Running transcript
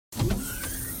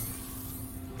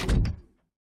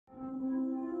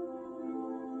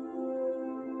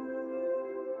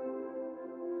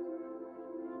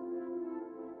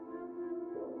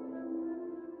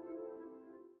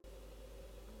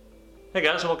Hey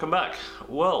guys, and welcome back.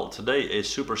 Well, today is a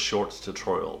super short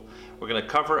tutorial. We're going to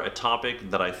cover a topic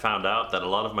that I found out that a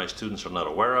lot of my students are not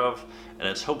aware of, and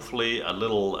it's hopefully a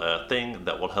little thing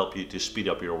that will help you to speed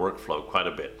up your workflow quite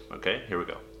a bit. Okay, here we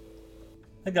go.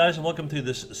 Hey guys, and welcome to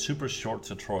this super short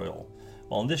tutorial.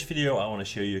 Well, in this video I want to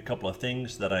show you a couple of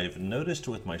things that I've noticed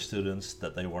with my students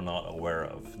that they were not aware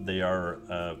of. They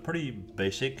are pretty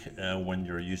basic when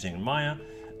you're using Maya,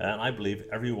 and I believe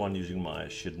everyone using Maya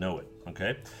should know it.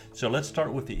 Okay, so let's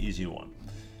start with the easy one.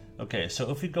 Okay, so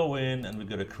if we go in and we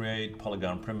go to create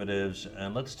polygon primitives,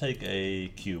 and let's take a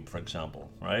cube for example,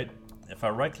 right? If I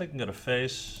right click and go to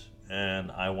face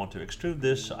and I want to extrude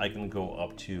this, I can go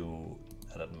up to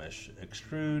edit mesh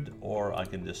extrude, or I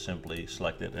can just simply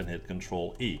select it and hit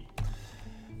Control E.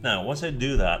 Now once I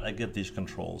do that, I get these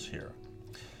controls here.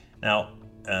 Now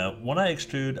when I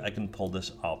extrude, I can pull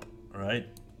this up, right?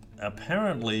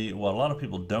 Apparently, what a lot of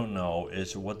people don't know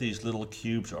is what these little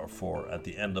cubes are for at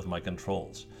the end of my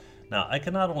controls. Now, I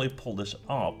can not only pull this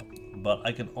up, but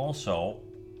I can also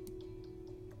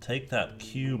take that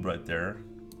cube right there,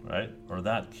 right? Or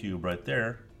that cube right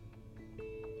there,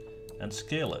 and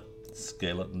scale it.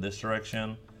 Scale it in this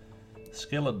direction,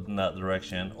 scale it in that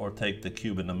direction, or take the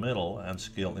cube in the middle and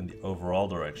scale in the overall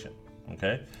direction,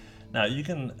 okay? Now, you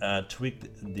can tweak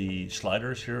the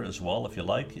sliders here as well if you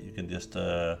like. You can just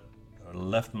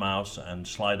left mouse and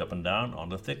slide up and down on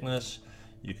the thickness.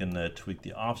 You can tweak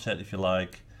the offset if you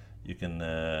like. You can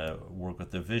work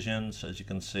with the visions, as you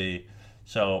can see.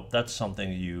 So that's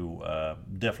something you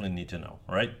definitely need to know,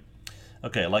 right?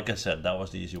 Okay, like I said, that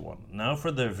was the easy one. Now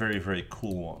for the very, very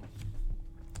cool one.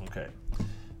 Okay,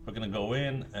 we're gonna go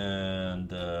in and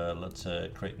let's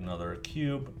create another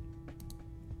cube.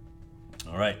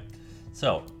 All right,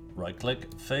 so right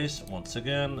click, face, once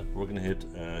again, we're gonna hit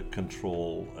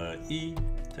Control E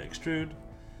to extrude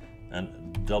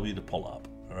and W to pull up,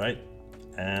 all right?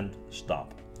 And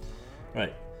stop. All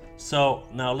right, so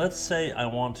now let's say I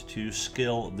want to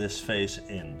scale this face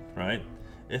in, right?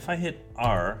 If I hit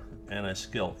R and I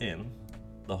scale in,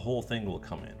 the whole thing will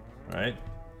come in, right?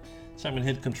 So I'm gonna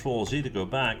hit Control Z to go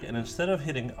back, and instead of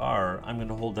hitting R, I'm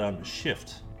gonna hold down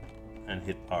Shift and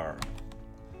hit R.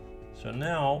 So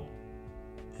now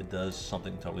it does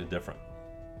something totally different,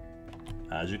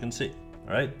 as you can see.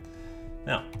 All right,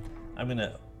 now I'm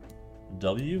gonna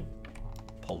W,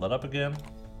 pull that up again.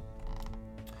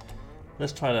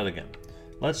 Let's try that again.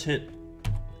 Let's hit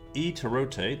E to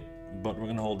rotate, but we're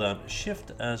gonna hold down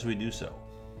Shift as we do so.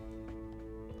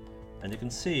 And you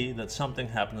can see that something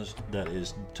happens that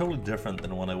is totally different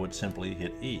than when I would simply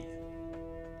hit E.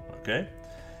 Okay?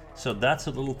 So that's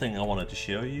a little thing I wanted to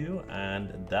show you,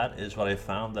 and that is what I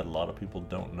found that a lot of people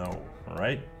don't know, all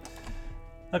right?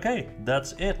 Okay,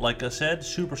 that's it. Like I said,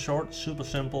 super short, super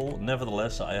simple.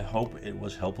 Nevertheless, I hope it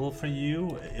was helpful for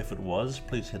you. If it was,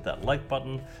 please hit that like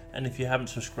button. And if you haven't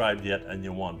subscribed yet and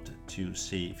you want to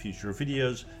see future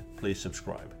videos, please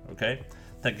subscribe, okay?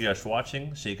 Thank you guys for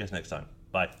watching. See you guys next time.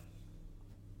 Bye.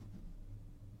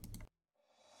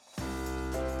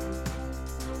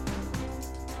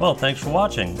 Well, thanks for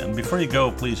watching, and before you go,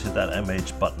 please hit that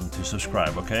MH button to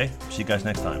subscribe, okay? See you guys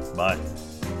next time. Bye.